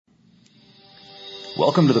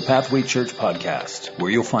Welcome to the Pathway Church podcast, where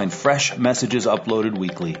you'll find fresh messages uploaded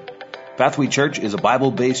weekly. Pathway Church is a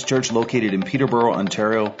Bible-based church located in Peterborough,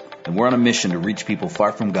 Ontario, and we're on a mission to reach people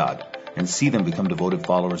far from God and see them become devoted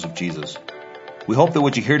followers of Jesus. We hope that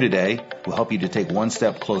what you hear today will help you to take one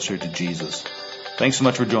step closer to Jesus. Thanks so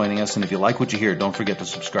much for joining us, and if you like what you hear, don't forget to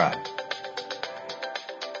subscribe.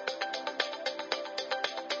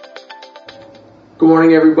 Good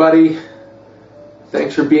morning, everybody.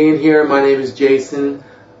 Thanks for being here. My name is Jason,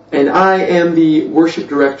 and I am the worship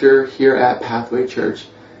director here at Pathway Church.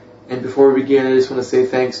 And before we begin, I just want to say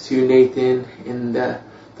thanks to Nathan and the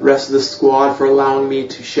rest of the squad for allowing me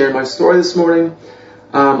to share my story this morning.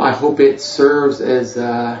 I hope it serves as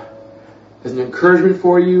an encouragement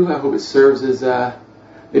for you. I hope it serves as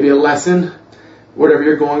maybe a lesson. Whatever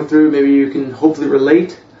you're going through, maybe you can hopefully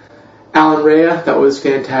relate. Al and Rhea, that was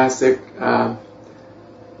fantastic.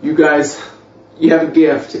 You guys, you have a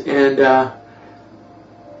gift, and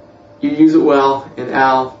you use it well. And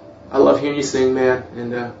Al, I love hearing you sing, man.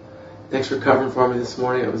 And thanks for covering for me this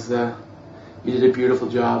morning. It was you did a beautiful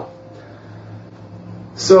job.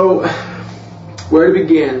 So, where to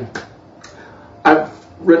begin? I've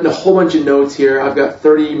written a whole bunch of notes here. I've got about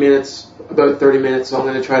 30 minutes, so I'm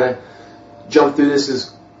going to try to jump through this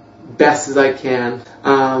as best as I can.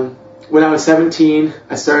 When I was 17,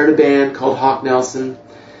 I started a band called Hawk Nelson.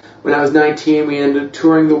 When I was 19, we ended up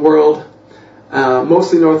touring the world,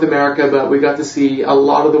 mostly North America, but we got to see a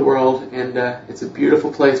lot of the world, and it's a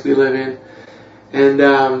beautiful place we live in.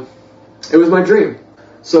 And it was my dream.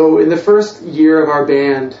 So in the first year of our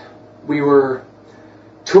band, we were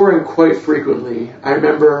touring quite frequently. I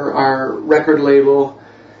remember our record label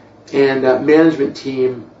and management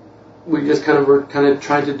team, we just were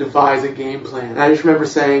trying to devise a game plan. I just remember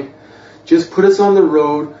saying, just put us on the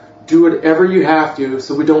road, do whatever you have to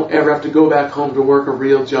so we don't ever have to go back home to work a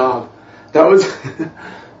real job. That was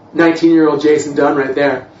 19-year-old Jason Dunn right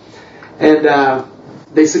there. And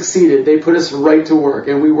they succeeded. They put us right to work,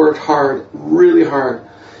 and we worked hard, really hard.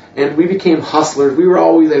 And we became hustlers. We were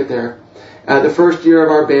always out there. The first year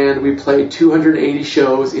of our band, we played 280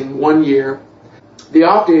 shows in 1 year. The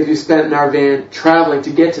off days we spent in our van traveling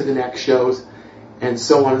to get to the next shows, and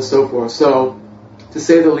so on and so forth. So, to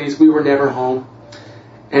say the least, we were never home.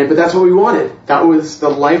 But that's what we wanted. That was the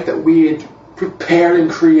life that we had prepared and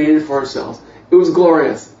created for ourselves. It was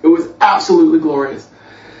glorious. It was absolutely glorious.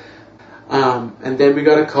 And then we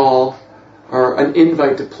got a call, or an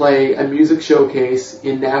invite to play a music showcase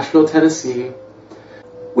in Nashville, Tennessee.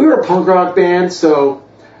 We were a punk rock band, so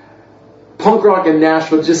punk rock in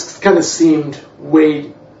Nashville just kind of seemed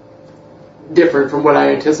way different from what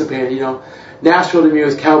I anticipated. Nashville to me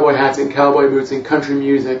was cowboy hats and cowboy boots and country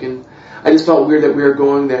music, and I just felt weird that we were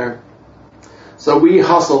going there. So we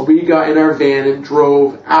hustled. We got in our van and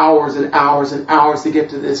drove hours and hours and hours to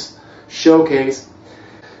get to this showcase.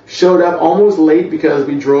 Showed up almost late because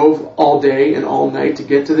we drove all day and all night to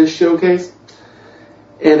get to this showcase.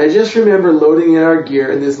 And I just remember loading in our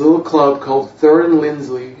gear in this little club called Third and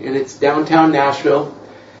Lindsley, and it's downtown Nashville.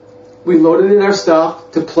 We loaded in our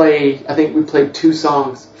stuff to play. I think we played 2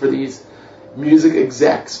 songs for these music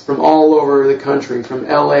execs from all over the country, from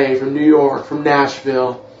LA, from New York, from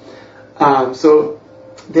Nashville. So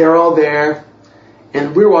they're all there,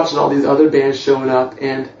 and we were watching all these other bands showing up,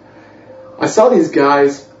 and I saw these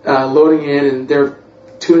guys loading in, and they're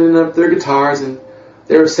tuning up their guitars, and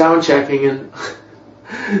they were sound checking, and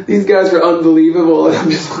these guys were unbelievable, and I'm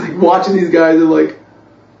just watching these guys and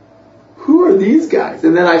who are these guys?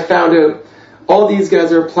 And then I found out all these guys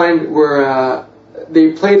that were playing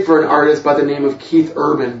they played for an artist by the name of Keith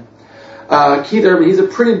Urban. Keith Urban, he's a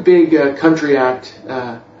pretty big country act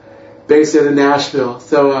based out of Nashville.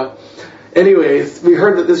 So anyways, we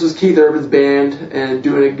heard that this was Keith Urban's band and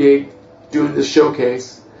doing a gig, doing this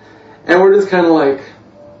showcase. And we're just kind of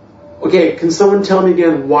okay, can someone tell me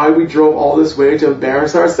again why we drove all this way to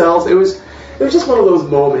embarrass ourselves? It was just one of those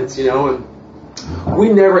moments, and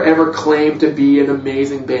we never ever claimed to be an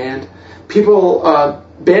amazing band.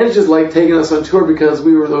 Bands just like taking us on tour because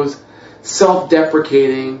we were those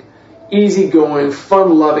self-deprecating, easygoing,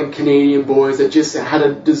 fun-loving Canadian boys that just had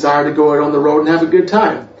a desire to go out on the road and have a good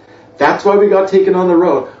time. That's why we got taken on the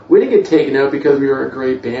road. We didn't get taken out because we were a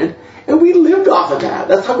great band, and we lived off of that.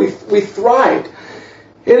 That's how we thrived.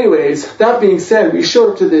 Anyways, that being said, we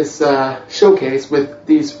showed up to this showcase with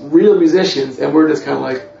these real musicians, and we're just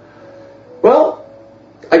kind of well,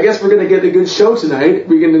 I guess we're going to get a good show tonight.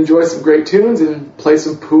 We can enjoy some great tunes and play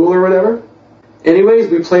some pool or whatever. Anyways,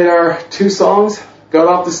 we played our 2 songs, got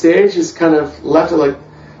off the stage, just kind of left it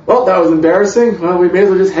well, that was embarrassing. Well, we may as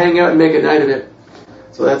well just hang out and make a night of it.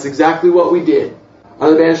 So that's exactly what we did.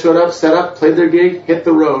 Another band showed up, set up, played their gig, hit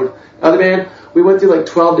the road. Other band, we went through like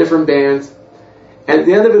 12 different bands. And at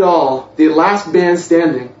the end of it all, the last band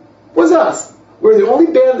standing was us. We were the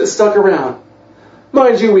only band that stuck around.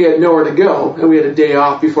 Mind you, we had nowhere to go, and we had a day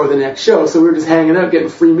off before the next show, so we were just hanging out, getting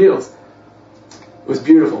free meals. It was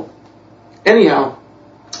beautiful. Anyhow,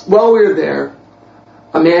 while we were there,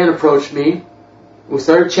 a man approached me. We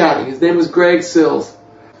started chatting. His name was Greg Sills.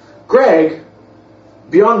 Greg,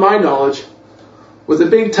 beyond my knowledge, was a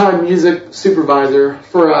big-time music supervisor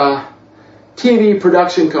for a TV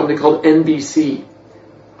production company called NBC.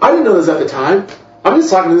 I didn't know this at the time. I'm just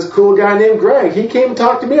talking to this cool guy named Greg. He came and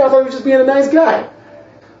talked to me. I thought he was just being a nice guy.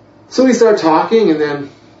 So we started talking, and then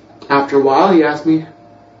after a while, he asked me,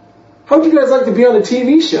 how'd you guys like to be on a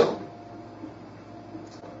TV show?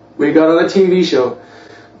 We got on a TV show.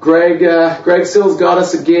 Greg Sills got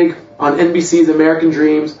us a gig on NBC's American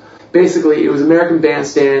Dreams. Basically, it was American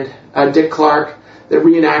Bandstand, Dick Clark, the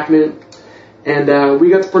reenactment, and we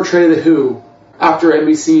got to portray The Who. After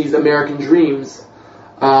NBC's American Dreams,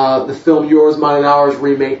 the film Yours, Mine, and Ours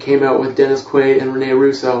remake came out with Dennis Quaid and Rene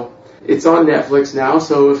Russo. It's on Netflix now,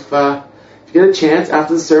 so if you get a chance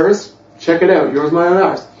after the service, check it out, Yours, Mine, and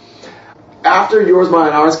Ours. After Yours, Mine,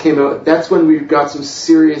 and Ours came out, that's when we got some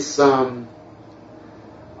serious,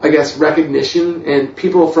 recognition, and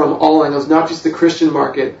people from all angles, not just the Christian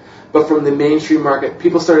market, but from the mainstream market.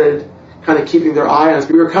 People started kind of keeping their eye on us.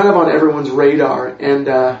 We were kind of on everyone's radar, and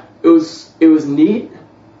it was neat,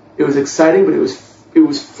 it was exciting, but it was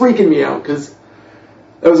freaking me out, because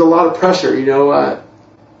there was a lot of pressure, you know.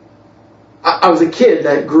 I was a kid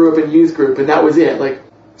that grew up in youth group, and that was it.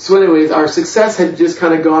 So anyways, our success had just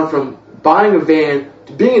kind of gone from buying a van,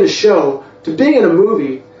 to being in a show, to being in a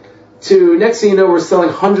movie, to next thing you know, we're selling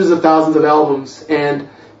hundreds of thousands of albums and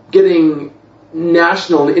getting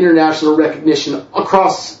national and international recognition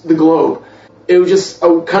across the globe. It was just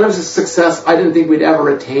kind of a success I didn't think we'd ever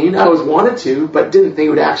attain. I always wanted to, but didn't think it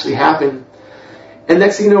would actually happen. And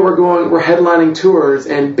next thing you know, we're headlining tours,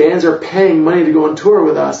 and bands are paying money to go on tour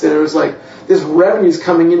with us. And it was like, this revenue's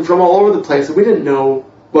coming in from all over the place. We didn't know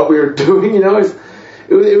what we were doing, you know.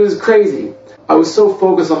 It was crazy. I was so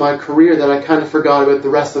focused on my career that I kind of forgot about the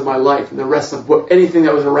rest of my life and the rest of anything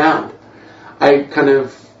that was around. I kind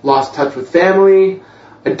of lost touch with family.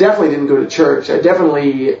 I definitely didn't go to church. I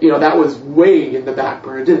definitely, that was way in the back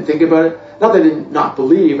burner. I didn't think about it. Not that I did not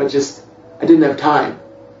believe, I didn't have time.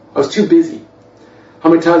 I was too busy. How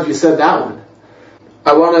many times have you said that one?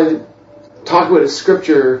 I want to talk about a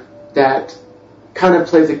scripture that kind of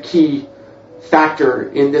plays a key factor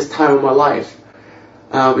in this time of my life.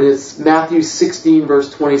 And it's Matthew 16,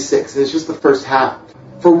 verse 26. And it's just the first half.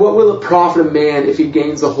 For what will it profit a man if he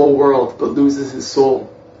gains the whole world but loses his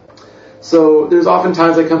soul? So there's often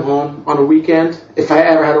times I come home on a weekend, if I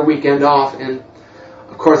ever had a weekend off, and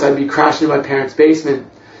of course I'd be crashing in my parents'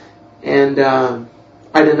 basement, and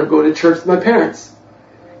I'd end up going to church with my parents.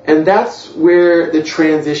 And that's where the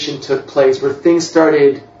transition took place, where things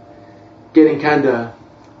started getting kind of,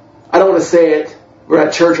 I don't want to say it, we're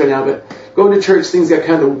at church right now, but going to church, things got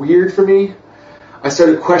kind of weird for me. I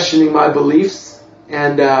started questioning my beliefs,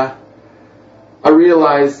 and I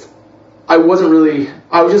realized I was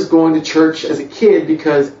just going to church as a kid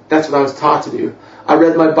because that's what I was taught to do. I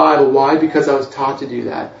read my Bible. Why? Because I was taught to do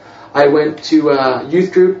that. I went to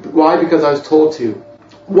youth group. Why? Because I was told to.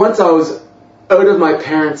 Once I was out of my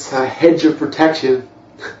parents' hedge of protection.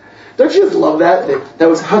 Don't you just love that?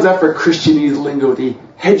 How's that for Christianese lingo? The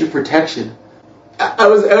hedge of protection. I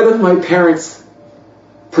was out of my parents'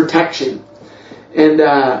 protection. And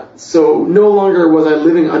so no longer was I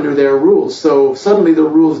living under their rules. So suddenly the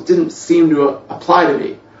rules didn't seem to apply to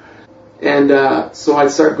me. And so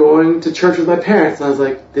I'd start going to church with my parents. And I was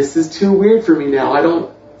like, this is too weird for me now. I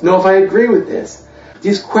don't know if I agree with this.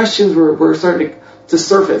 These questions were starting to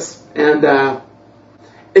surface. And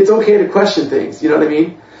it's okay to question things, you know what I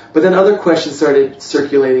mean? But then other questions started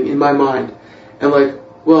circulating in my mind. And like,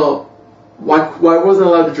 well, why wasn't I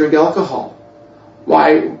allowed to drink alcohol?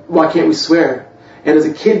 Why can't we swear? And as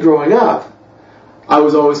a kid growing up, I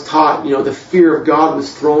was always taught, the fear of God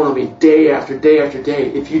was thrown on me day after day after day.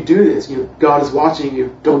 If you do this, God is watching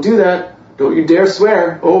you. Don't do that. Don't you dare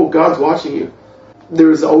swear. Oh, God's watching you. There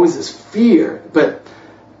was always this fear. But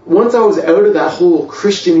once I was out of that whole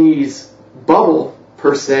Christianese bubble,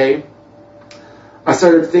 per se, I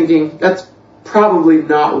started thinking, that's probably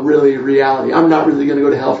not really reality. I'm not really going to go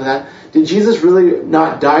to hell for that. Did Jesus really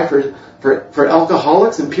not die for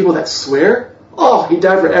alcoholics and people that swear? Oh, he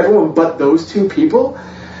died for everyone but those two people?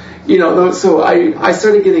 So I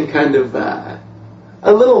started getting kind of a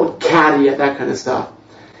little catty at that kind of stuff.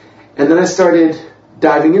 And then I started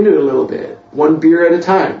diving into it a little bit. one beer at a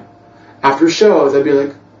time. After shows, I'd be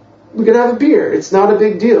like, we could have a beer. It's not a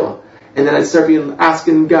big deal. And then I'd start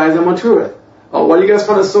asking guys I'm on tour with, oh, why do you guys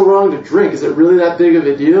find it so wrong to drink? Is it really that big of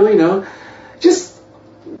a deal? You know, just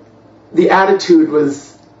the attitude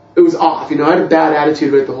was off. You know, I had a bad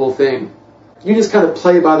attitude with the whole thing. You just kind of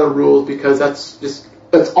play by the rules because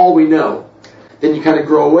that's all we know. Then you kind of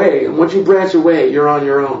grow away. And once you branch away, you're on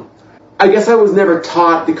your own. I guess I was never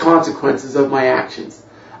taught the consequences of my actions.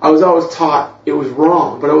 I was always taught it was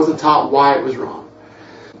wrong, but I wasn't taught why it was wrong.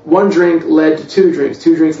 One drink led to 2 drinks.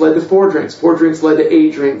 2 drinks led to 4 drinks. 4 drinks led to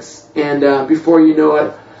 8 drinks. And before you know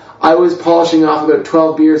it, I was polishing off about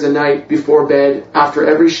 12 beers a night before bed after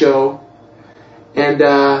every show. And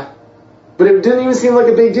but it didn't even seem like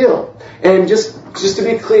a big deal. And just to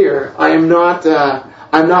be clear, I'm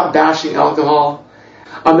not bashing alcohol.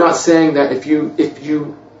 I'm not saying that if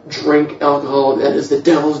you drink alcohol, that is the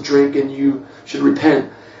devil's drink and you should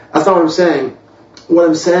repent. That's not what I'm saying. What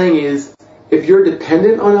I'm saying is, if you're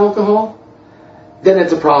dependent on alcohol, then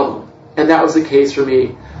it's a problem. And that was the case for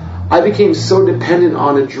me. I became so dependent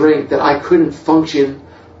on a drink that I couldn't function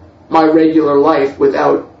my regular life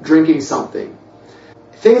without drinking something.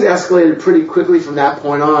 Things escalated pretty quickly from that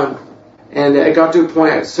point on. And it got to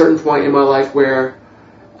a certain point in my life where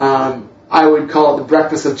I would call it the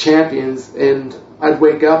breakfast of champions. And I'd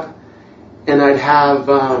wake up and I'd have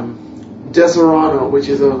Deserano, which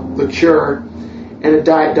is a liqueur, and a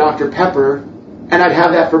Diet Dr. Pepper, and I'd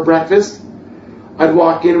have that for breakfast. I'd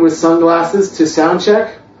walk in with sunglasses to sound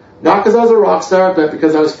check, not because I was a rock star, but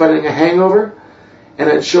because I was fighting a hangover, and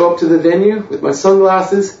I'd show up to the venue with my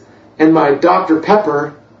sunglasses and my Dr.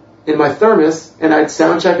 Pepper in my thermos, and I'd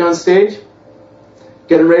sound check on stage,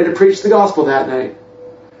 getting ready to preach the gospel that night.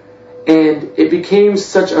 And it became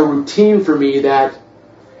such a routine for me that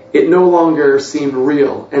it no longer seemed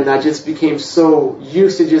real, and I just became so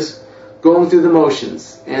used to just going through the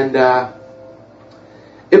motions, and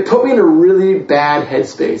it put me in a really bad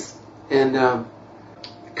headspace, and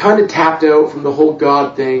kind of tapped out from the whole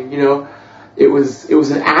God thing. You know, it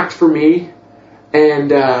was an act for me,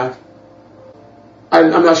 and I'm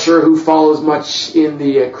not sure who follows much in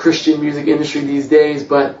the Christian music industry these days,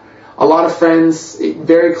 but a lot of friends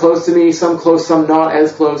very close to me, some close, some not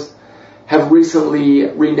as close, have recently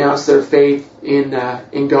renounced their faith in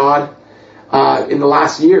God in the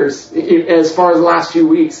last years, as far as the last few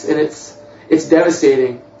weeks, and it's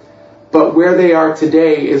devastating. But where they are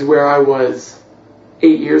today is where I was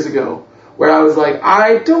 8 years ago, where I was like,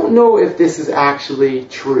 I don't know if this is actually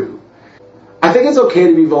true. I think it's okay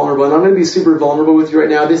to be vulnerable, and I'm going to be super vulnerable with you right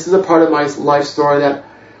now. This is a part of my life story that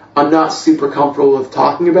I'm not super comfortable with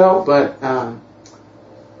talking about, but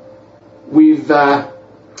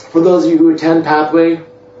for those of you who attend Pathway,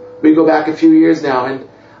 we go back a few years now, and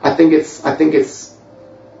I think it's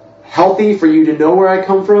healthy for you to know where I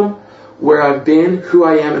come from, where I've been, who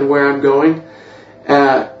I am, and where I'm going,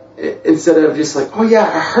 instead of just like, oh yeah,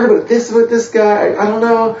 I heard about this guy, I don't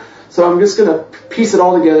know. So I'm just going to piece it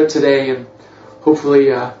all together today and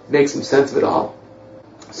hopefully make some sense of it all.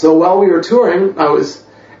 So while we were touring, I was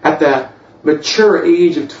at the mature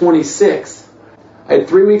age of 26. I had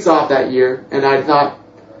 3 weeks off that year, and I thought,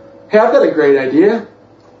 hey, I've got a great idea.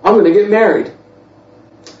 I'm going to get married.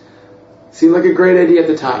 Seemed like a great idea at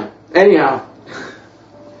the time. Anyhow,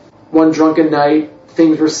 one drunken night,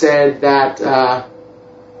 things were said that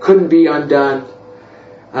couldn't be undone.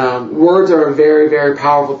 Words are a very, very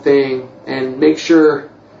powerful thing, and make sure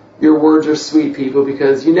your words are sweet, people,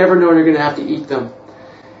 because you never know when you're going to have to eat them.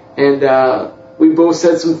 And we both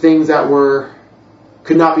said some things that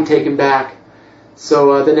could not be taken back.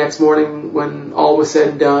 So the next morning, when all was said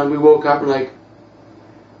and done, we woke up and like,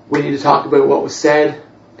 we need to talk about what was said.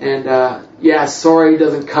 And yeah, sorry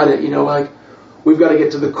doesn't cut it. You know, like, we've got to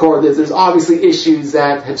get to the core of this. There's obviously issues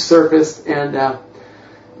that have surfaced and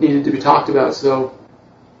needed to be talked about. So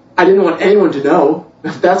I didn't want anyone to know,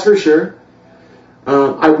 that's for sure.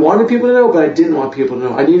 I wanted people to know, but I didn't want people to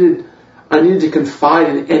know. I needed to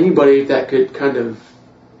confide in anybody that could kind of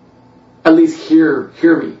at least hear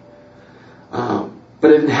me. But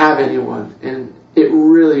I didn't have anyone, and it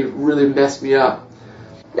really, really messed me up.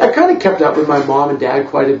 I kind of kept up with my mom and dad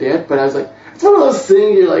quite a bit, but I was like, it's one of those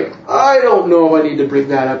things you're like, I don't know if I need to bring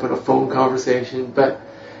that up in a phone conversation. But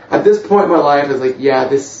at this point in my life, I was like, yeah,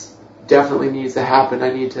 this definitely needs to happen.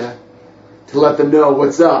 I need to let them know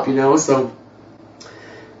what's up, you know. So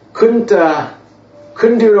couldn't do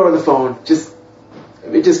it over the phone.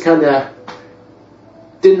 It just kind of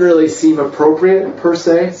didn't really seem appropriate per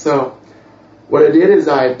se. So what I did is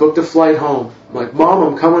I booked a flight home. I'm like, Mom,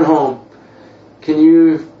 I'm coming home.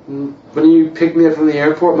 When you pick me up from the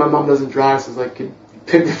airport? My mom doesn't drive, so I was like, can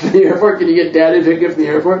picked me up from the airport. Can you get Dad to pick me up from the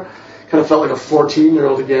airport? Kind of felt like a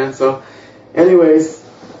 14-year-old again. So, anyways,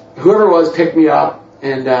 whoever it was picked me up,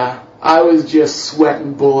 and I was just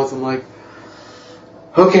sweating bullets. I'm like,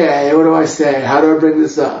 okay, what do I say? How do I bring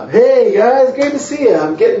this up? Hey guys, great to see you.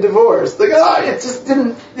 I'm getting divorced. Like, it just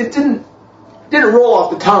didn't roll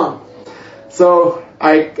off the tongue. So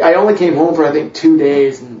I only came home for I think 2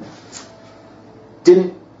 days and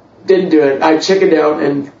didn't do it. I chickened out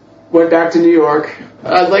and went back to New York.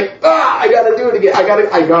 I was like, I gotta do it again. I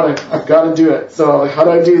gotta do it. So how do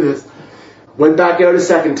I do this? Went back out a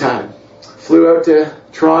second time. Flew out to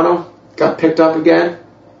Toronto. Got picked up again.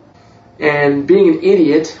 And being an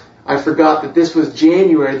idiot, I forgot that this was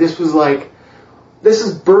January. This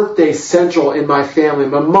is birthday central in my family.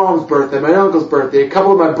 My mom's birthday, my uncle's birthday, a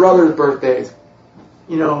couple of my brother's birthdays.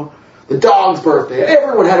 You know, the dog's birthday.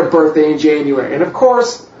 Everyone had a birthday in January. And of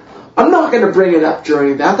course, I'm not going to bring it up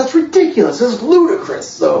during that. That's ridiculous. It's ludicrous.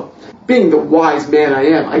 So, being the wise man I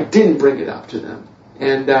am, I didn't bring it up to them.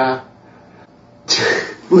 And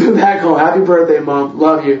flew back home. Happy birthday, Mom.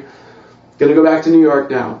 Love you. Gonna go back to New York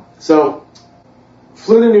now. So,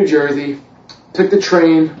 flew to New Jersey, took the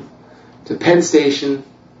train to Penn Station,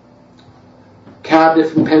 cabbed it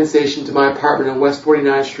from Penn Station to my apartment on West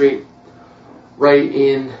 49th Street, right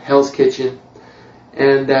in Hell's Kitchen.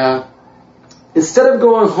 And instead of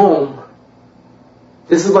going home,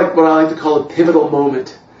 this is like what I like to call a pivotal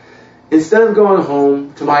moment. Instead of going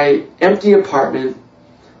home to my empty apartment,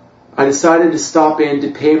 I decided to stop in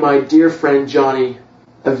to pay my dear friend Johnny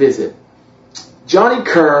a visit. Johnny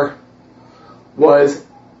Kerr was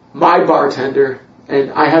my bartender,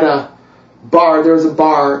 and I had a bar. There was a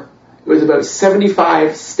bar. It was about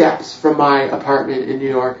 75 steps from my apartment in New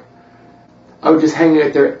York. I would just hang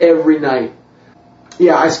out there every night.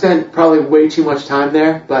 Yeah, I spent probably way too much time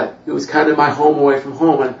there, but it was kind of my home away from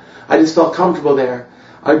home, and I just felt comfortable there.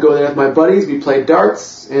 I'd go there with my buddies, we'd play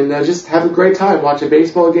darts, and just have a great time, watch a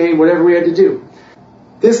baseball game, whatever we had to do.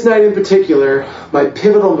 This night in particular, my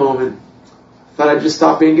pivotal moment, thought I'd just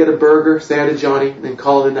stop in, get a burger, say hi to Johnny, and then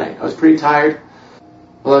call it a night. I was pretty tired.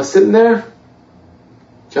 While I was sitting there,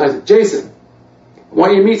 Johnny said, Jason, I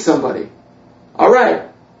want you to meet somebody. All right.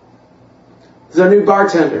 This is our new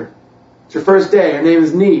bartender. It's your first day. Her name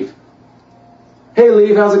is Neve. Hey,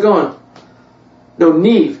 Neve, how's it going? No,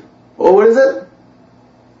 Neve. Oh, what is it?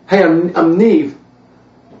 Hey, I'm Neve.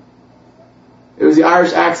 It was the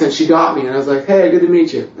Irish accent. She got me, and I was like, hey, good to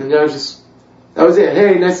meet you. And that was it.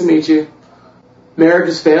 Hey, nice to meet you. Marriage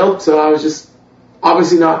has failed, so I was just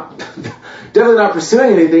obviously definitely not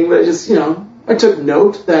pursuing anything, but just, I took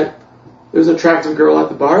note that there was an attractive girl at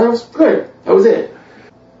the bar. That was great. That was it.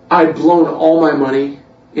 I'd blown all my money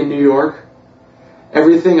in New York.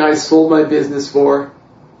 Everything I sold my business for,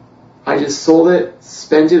 I just sold it,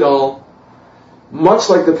 spent it all. Much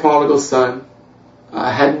like the prodigal son,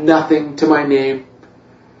 I had nothing to my name.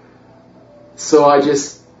 So I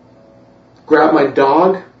just grabbed my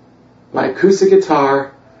dog, my acoustic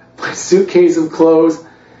guitar, my suitcase of clothes,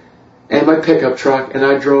 and my pickup truck, and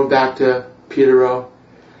I drove back to Peterborough.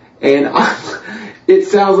 And it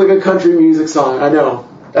sounds like a country music song. I know.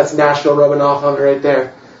 That's Nashville rubbing off on it right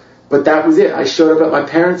there. But that was it. I showed up at my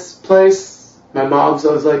parents' place. My mom's,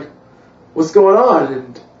 I was like, what's going on?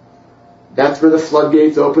 And that's where the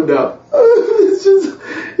floodgates opened up.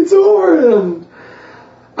 It's over. And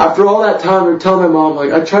after all that time, I'm telling my mom,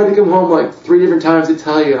 like, I tried to come home like 3 different times to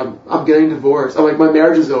tell you I'm getting divorced. I'm like, my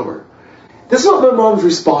marriage is over. This is what my mom's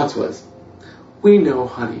response was. We know,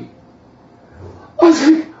 honey. I was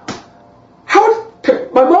like,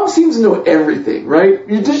 my mom seems to know everything, right?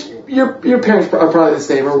 Your parents are probably the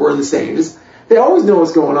same, or were the same. They always know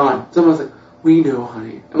what's going on. Someone's like, we know,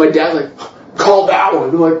 honey. And my dad's like, call that one.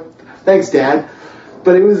 I'm like, thanks, Dad.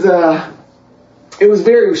 But it was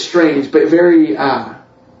very strange, but very, it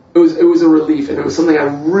was a relief, and it was something I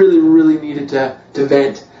really, really needed to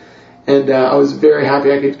vent. And I was very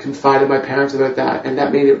happy I could confide in my parents about that, and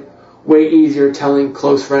that made it way easier telling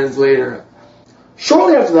close friends later.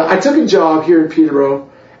 Shortly after that, I took a job here in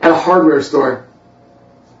Peterborough at a hardware store.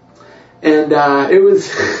 And it was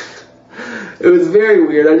very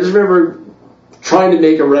weird. I just remember trying to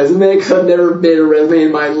make a resume because I've never made a resume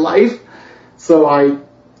in my life. So I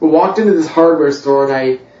walked into this hardware store and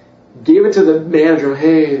I gave it to the manager.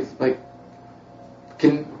 Hey, like,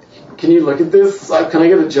 can you look at this? Can I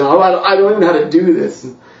get a job? I don't even know how to do this.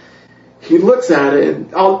 And he looks at it,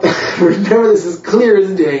 and I'll remember this as clear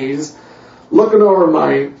as day. He's looking over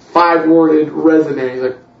my 5-worded resume. He's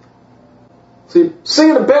like, so you sing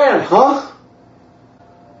in a band, huh?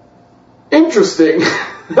 Interesting.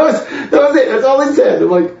 that was it. That's all he said. I'm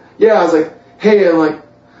like, yeah. I was like, hey,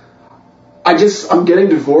 I'm getting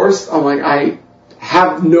divorced. I'm like, I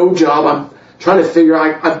have no job. I'm trying to figure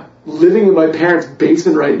out, I'm living in my parents'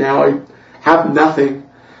 basement right now. I have nothing.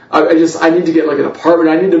 I need to get like an apartment.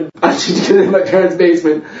 I need to get in my parents'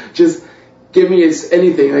 basement. Just give me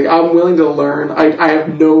anything. Like, I'm willing to learn. I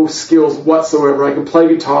have no skills whatsoever. I can play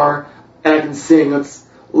guitar and I can sing. That's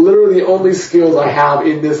literally the only skills I have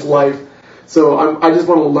in this life. So I just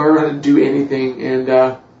want to learn how to do anything.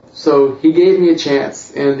 And so he gave me a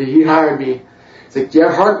chance, and he hired me. He's like, do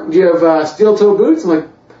you have steel-toe boots? I'm like,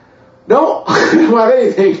 no, I don't have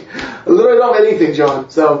anything. I literally don't have anything, John.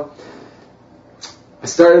 So I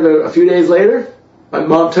started a few days later. My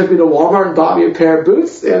mom took me to Walmart and bought me a pair of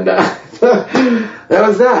boots, and that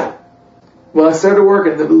was that. Well, I started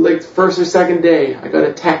working. The first or second day, I got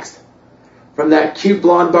a text from that cute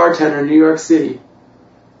blonde bartender in New York City.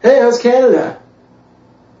 Hey, how's Canada?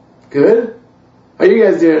 Good. How you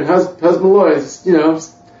guys doing? How's Malloy's? You know,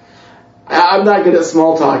 I'm not good at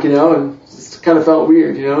small talk, you know, and just kind of felt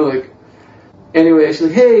weird, you know, like. Anyway, she's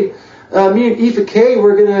like, hey, me and Aoife Kay,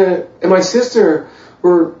 and my sister,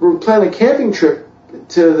 we're planning a camping trip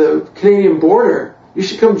to the Canadian border. You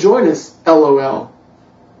should come join us, LOL.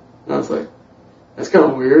 And I was like, that's kind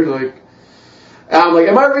of weird. Like, I'm like,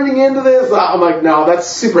 am I reading into this? I'm like, no, that's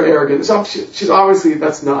super arrogant. So she's obviously,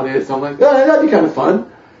 that's not it. So I'm like, that'd be kind of fun.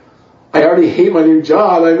 I already hate my new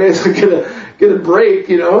job. I may as well get a break,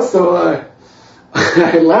 you know. So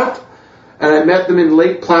I left, and I met them in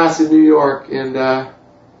Lake Placid, New York. And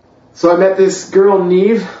so I met this girl,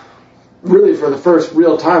 Neve, really for the first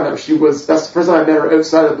real time. That's the first time I met her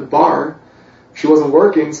outside of the bar. She wasn't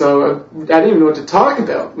working, so I didn't even know what to talk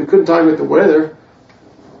about. We couldn't talk about the weather.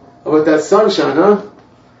 About that sunshine, huh?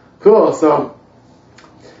 Cool. So,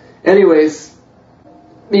 anyways,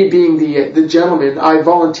 me being the gentleman, I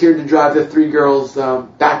volunteered to drive the three girls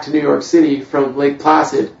back to New York City from Lake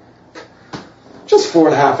Placid. Just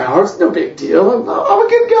 4.5 hours, no big deal. I'm a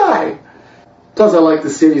good guy. Plus, I like the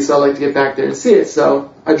city, so I like to get back there and see it.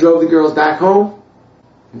 So I drove the girls back home.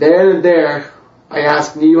 There, I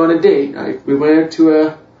asked Neve on a date. We went out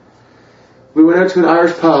to an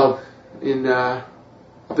Irish pub up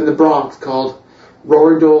in the Bronx called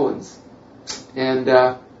Rory Dolan's, and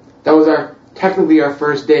that was technically our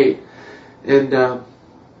first date, and it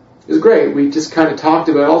was great. We just kind of talked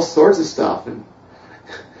about all sorts of stuff, and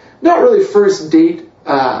not really first date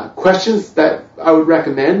questions that I would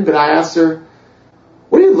recommend, but I asked her,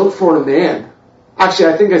 what do you look for in a man?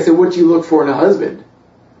 Actually, I think I said, what do you look for in a husband?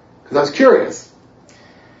 Because I was curious.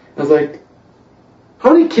 I was like,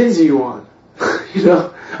 how many kids do you want? You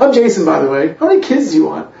know, I'm Jason, by the way. How many kids do you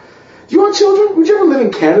want? Do you want children? Would you ever live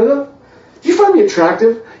in Canada? Do you find me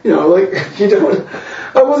attractive? You know, like, you don't.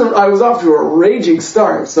 I was off to a raging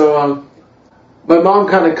start. So, my mom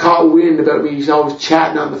kind of caught wind about me. She's always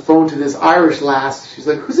chatting on the phone to this Irish lass. She's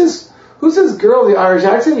like, who's this girl with the Irish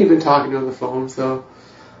accent you've been talking to on the phone? So,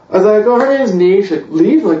 I was like, oh, her name's Neve. She's like,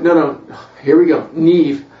 Neve? I'm like, no. Here we go.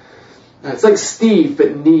 Neve. It's like Steve,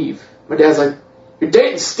 but Neve. My dad's like, you're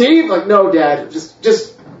dating Steve? I'm like, no, Dad.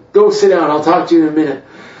 Just go sit down. I'll talk to you in a minute.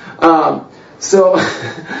 My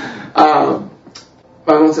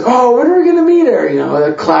mom said, oh, when are we going to meet her? You know,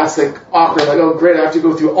 that classic awkward, like, oh, great, I have to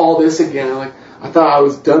go through all this again. Like, I thought I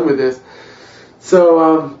was done with this.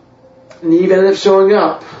 So, Neve ended up showing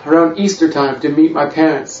up around Easter time to meet my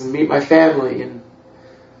parents and meet my family and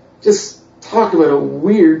just talk about a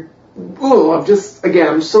weird,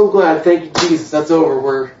 I'm so glad, thank you, Jesus, that's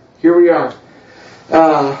over. Here we are.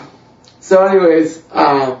 So anyways,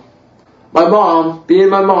 my mom, being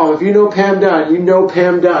my mom, if you know Pam Dunn, you know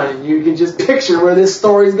Pam Dunn, and you can just picture where this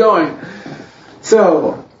story's going.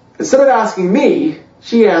 So, instead of asking me,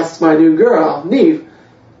 she asked my new girl, Neve,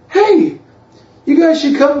 hey, you guys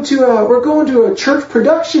should come to we're going to a church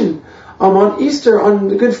production on Easter,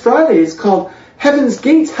 on Good Friday. It's called Heaven's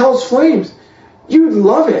Gates, Hell's Flames. You'd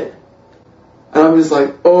love it. And I'm just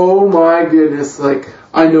like, oh my goodness, like,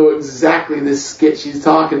 I know exactly this skit she's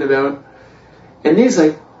talking about. And Neve's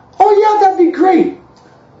like, oh yeah, that'd be great.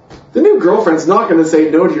 The new girlfriend's not going to say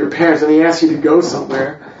no to your parents when he asks you to go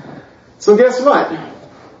somewhere. So guess what?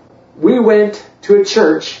 We went to a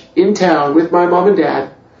church in town with my mom and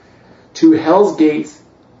dad to Hell's Gates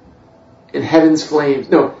and Heaven's Flames.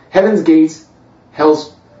 No, Heaven's Gates,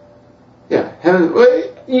 Hell's... Yeah,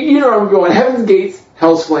 you know where I'm going. Heaven's Gates,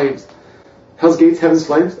 Hell's Flames. Hell's Gates, Heaven's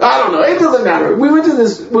Flames? I don't know. It doesn't matter. We went to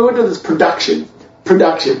this production.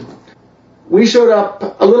 We showed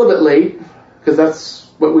up a little bit late, because that's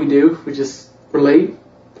what we do. We're late.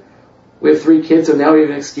 We have 3 kids, so now we have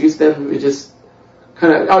an excuse. Then I was just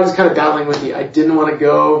kind of battling with you. I didn't want to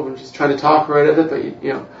go. I'm just trying to talk right at it, but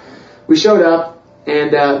you know, we showed up.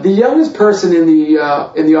 And the youngest person in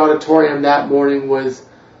the auditorium that morning was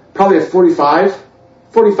probably a 45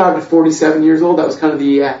 to 47 years old. That was kind of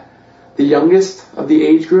the youngest of the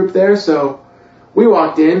age group there. So we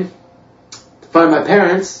walked in to find my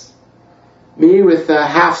parents, me with a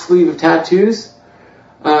half sleeve of tattoos.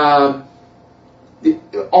 Also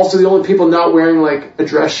the only people not wearing like a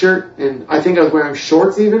dress shirt, and I think I was wearing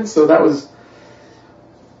shorts even, so that was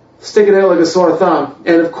sticking out like a sore thumb.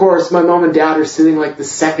 And of course my mom and dad are sitting like the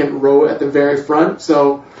second row at the very front,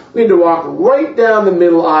 so we had to walk right down the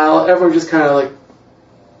middle aisle. Everyone just kind of like,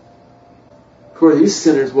 who are these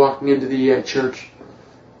sinners walking into the church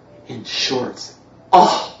in shorts?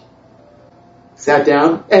 Oh! Sat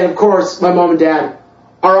down, and of course my mom and dad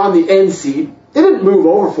are on the end seat. They didn't move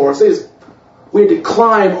over for us. We had to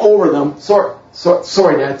climb over them. Sorry,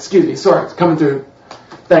 Dad. Excuse me. Sorry, it's coming through.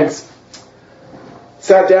 Thanks.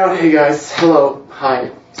 Sat down. Hey guys. Hello.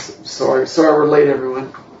 Hi. Sorry we're late,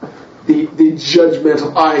 everyone. The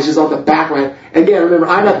judgmental eyes just on the back of my head. Again, remember,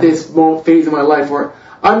 I'm at this phase in my life where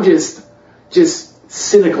I'm just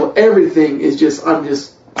cynical. Everything is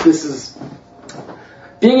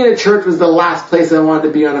being in a church was the last place I wanted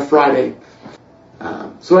to be on a Friday.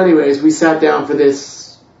 So anyways, we sat down for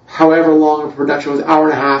this, however long a production was, hour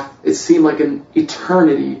and a half. It seemed like an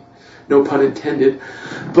eternity, no pun intended.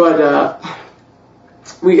 But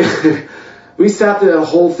we sat through the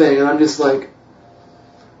whole thing, and I'm just like,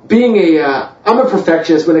 I'm a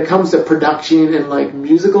perfectionist when it comes to production and like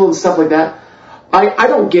musical and stuff like that. I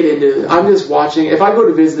don't get into it. I'm just watching. If I go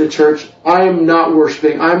to visit a church, I'm not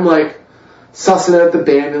worshiping. I'm like sussing out the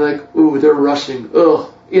band and like, ooh, they're rushing.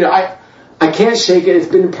 Ugh. I can't shake it. It's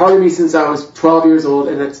been part of me since I was 12 years old,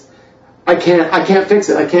 and I can't fix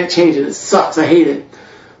it. I can't change it. It sucks. I hate it.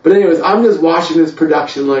 But anyways, I'm just watching this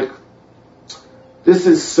production like, this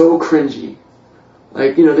is so cringy.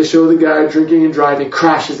 Like, they show the guy drinking and driving,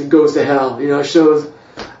 crashes and goes to hell. It shows,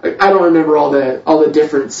 like, I don't remember all the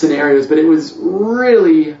different scenarios, but it was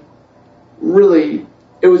really, really,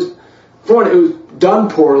 it was done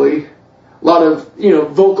poorly. A lot of,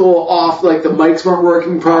 vocal off, like the mics weren't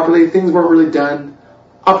working properly, things weren't really done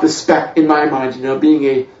up to spec in my mind, being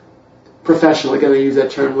a professional. Again, I use that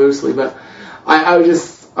term loosely, but I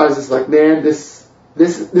was just like, man, this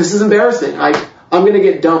is embarrassing. I'm gonna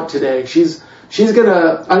get dumped today.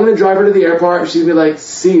 I'm gonna drive her to the airport, and she's gonna be like,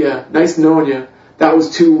 see ya, nice knowing you. That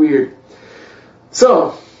was too weird.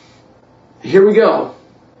 So, here we go.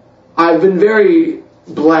 I've been very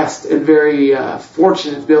blessed and very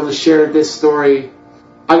fortunate to be able to share this story,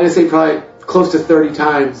 I'm going to say probably close to 30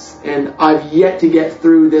 times, and I've yet to get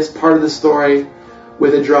through this part of the story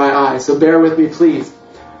with a dry eye, so bear with me, please.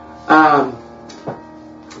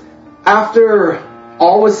 After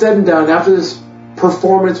all was said and done, after this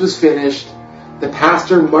performance was finished, the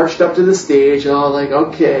pastor marched up to the stage, and I was like,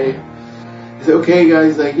 okay. He said, okay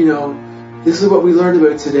guys, like, this is what we learned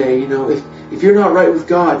about today, if you're not right with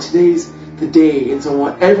God, today's the day, and so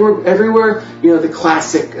on. Everywhere, the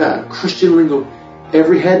classic Christian lingo,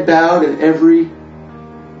 every head bowed and every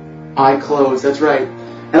eye closed. That's right.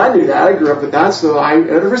 And I knew that. I grew up with that. So out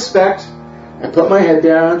of respect, I put my head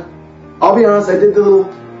down. I'll be honest, I did the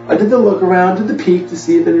look around, did the peek to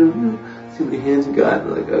see if anyone, see how many hands we got. I'm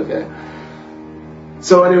like, okay.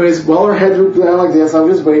 So anyways, while our heads were down like this, I'm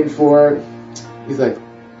just waiting for it. He's like,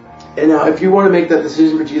 and now, if you want to make that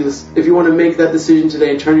decision for Jesus, if you want to make that decision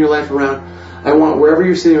today and turn your life around, I want wherever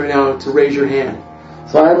you're sitting right now to raise your hand.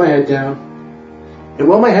 So I had my head down, and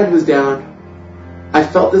while my head was down, I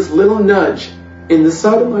felt this little nudge in the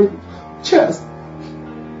side of my chest.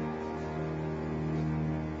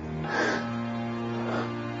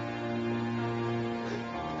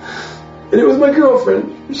 And it was my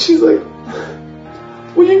girlfriend. She's like,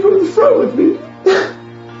 will you go to the front with me?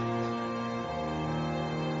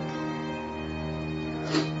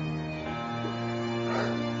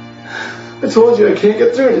 I told you I can't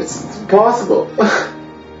get through it. It's impossible.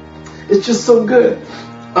 It's just so good.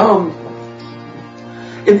 And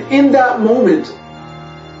in that moment,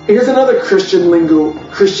 here's another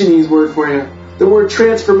Christianese word for you. The word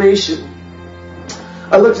transformation.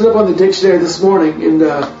 I looked it up on the dictionary this morning, and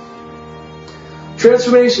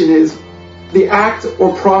transformation is the act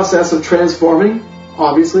or process of transforming,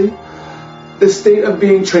 obviously. The state of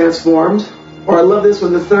being transformed. Or I love this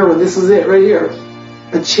one, the third one. This is it right here.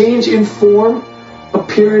 A change in form,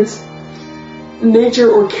 appearance,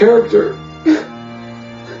 nature, or character.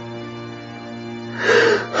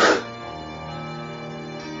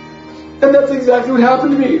 And that's exactly what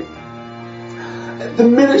happened to me. The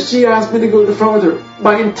minute she asked me to go to the front with her,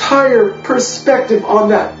 my entire perspective on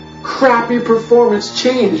that crappy performance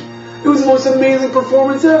changed. It was the most amazing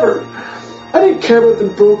performance ever. I didn't care about the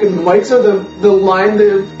broken mics or the line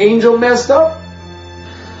the angel messed up.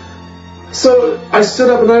 So I stood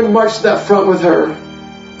up and I marched to that front with her.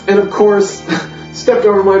 And of course, stepped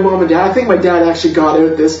over my mom and dad. I think my dad actually got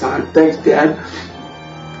out this time. Thanks, Dad.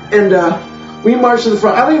 And we marched to the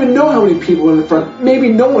front. I don't even know how many people were in the front. Maybe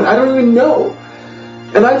no one. I don't even know.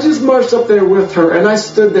 And I just marched up there with her. And I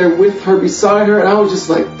stood there with her, beside her. And I was just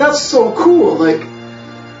like, that's so cool. Like,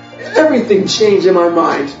 everything changed in my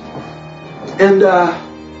mind. And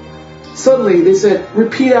suddenly they said,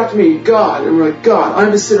 repeat after me, God. And we're like, God, I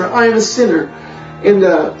am a sinner. I am a sinner. And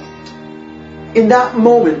in that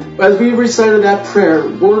moment, as we recited that prayer,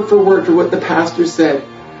 word for word to what the pastor said,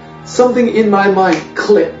 something in my mind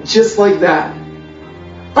clicked just like that.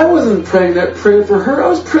 I wasn't praying that prayer for her. I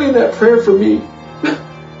was praying that prayer for me. And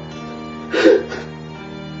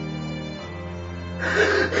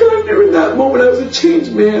I knew in that moment I was a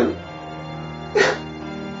changed man.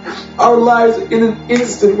 Our lives in an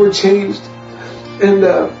instant were changed.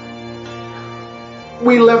 And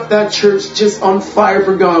we left that church just on fire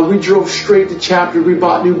for God. We drove straight to Chapter. We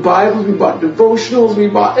bought new Bibles. We bought devotionals. We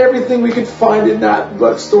bought everything we could find in that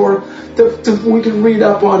bookstore that we could read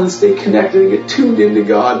up on and stay connected and get tuned into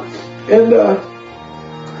God. And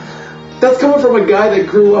that's coming from a guy that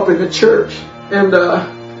grew up in the church. And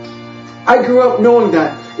I grew up knowing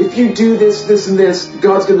that if you do this, this, and this,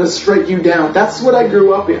 God's going to strike you down. That's what I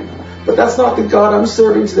grew up in. But that's not the God I'm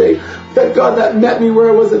serving today. That God that met me where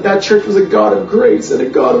I was at that church was a God of grace and a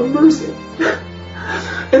God of mercy.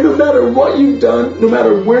 And no matter what you've done, no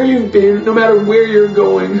matter where you've been, no matter where you're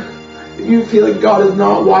going, if you feel like God is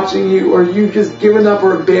not watching you or you've just given up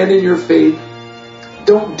or abandoned your faith,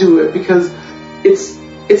 don't do it, because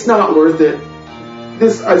it's not worth it.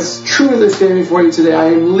 This, as true as I stand before you today, I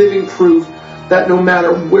am living proof that no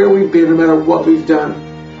matter where we've been, no matter what we've done,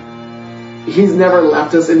 He's never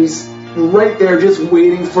left us, and He's right there just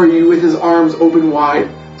waiting for you with His arms open wide,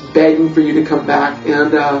 begging for you to come back.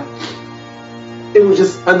 And it was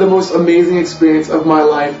just the most amazing experience of my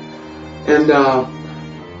life. And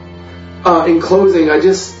in closing,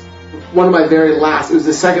 one of my very last, it was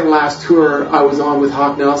the second last tour I was on with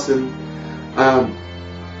Hawk Nelson.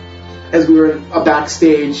 As we were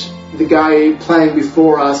backstage, the guy playing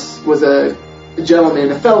before us was a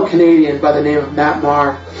gentleman, a fellow Canadian by the name of Matt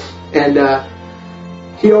Marr. And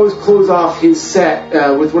he always closed off his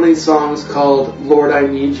set with one of these songs called Lord, I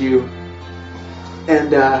Need You.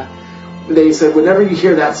 And they said whenever you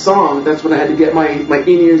hear that song, that's when I had to get my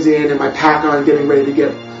in-ears in and my pack on, getting ready to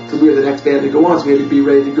get, because we were the next band to go on, so we had to be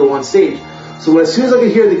ready to go on stage. So as soon as I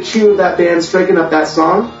could hear the cue of that band striking up that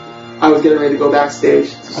song, I was getting ready to go backstage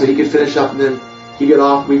so he could finish up, and then he'd get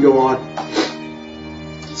off, we'd go on,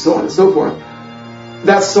 so on and so forth.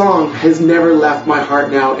 That song has never left my heart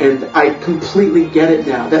now, and I completely get it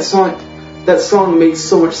now. That song makes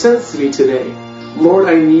so much sense to me today. Lord,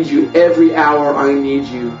 I need you. Every hour I need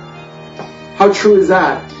you. How true is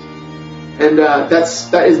that? And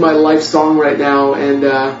that is my life song right now. And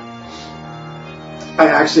I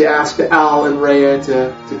actually asked Al and Rhea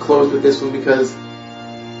to close with this one, because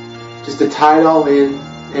just to tie it all in.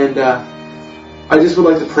 And I just would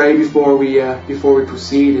like to pray before we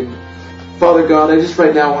proceed. And Father God, I just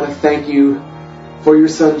right now want to thank you for your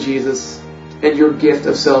Son Jesus and your gift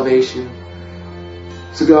of salvation.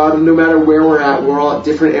 So God, no matter where we're all at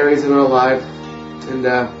different areas in our life, and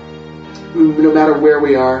no matter where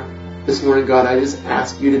we are this morning, God, I just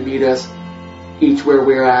ask you to meet us each where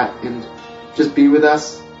we're at and just be with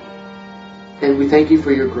us. And we thank you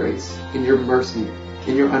for your grace and your mercy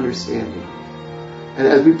and your understanding. And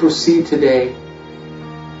as we proceed today,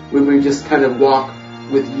 when we just kind of walk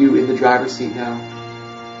with you in the driver's seat now,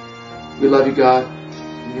 we love you, God,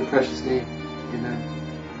 in your precious name. Amen.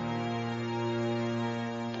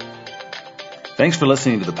 Thanks for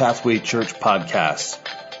listening to the Pathway Church podcast.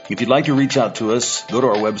 If you'd like to reach out to us, go to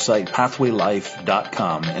our website,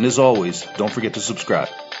 pathwaylife.com. And as always, don't forget to subscribe.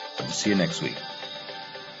 See you next week.